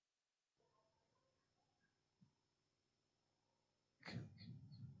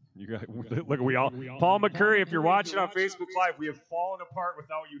 You got look. We all. Paul McCurry, if you're watching on Facebook Live, we have fallen apart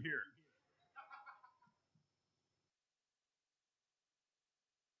without you here.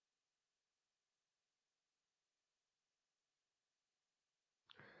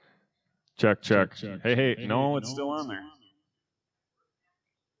 Check. Hey. No, it's still on there.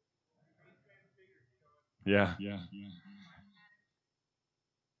 Yeah.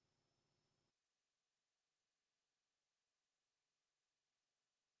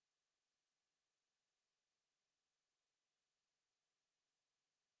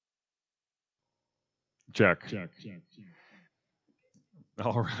 Check.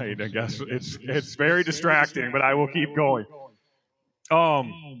 All right. I guess it's very distracting, but I will keep going.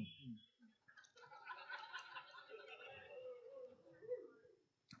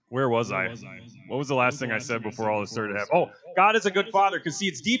 Where was I? What was the last thing I said before all this started happening? Oh, God is a good father. Because see,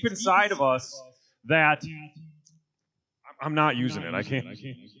 it's deep inside of us that I'm not using it. I can't.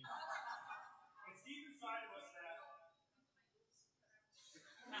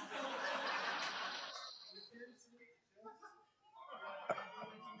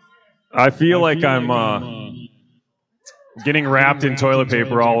 I feel like I'm getting wrapped in toilet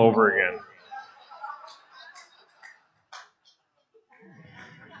paper all over again.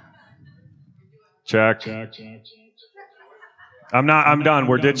 Check. I'm done.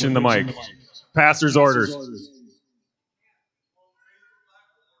 We're ditching the mic. Pastor's orders.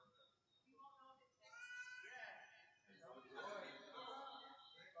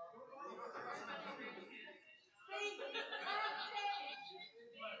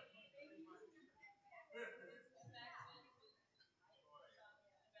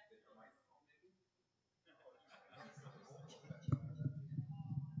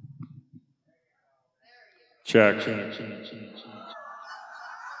 Check.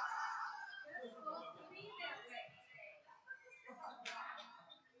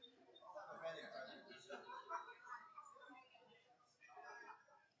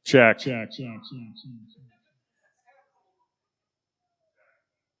 Check.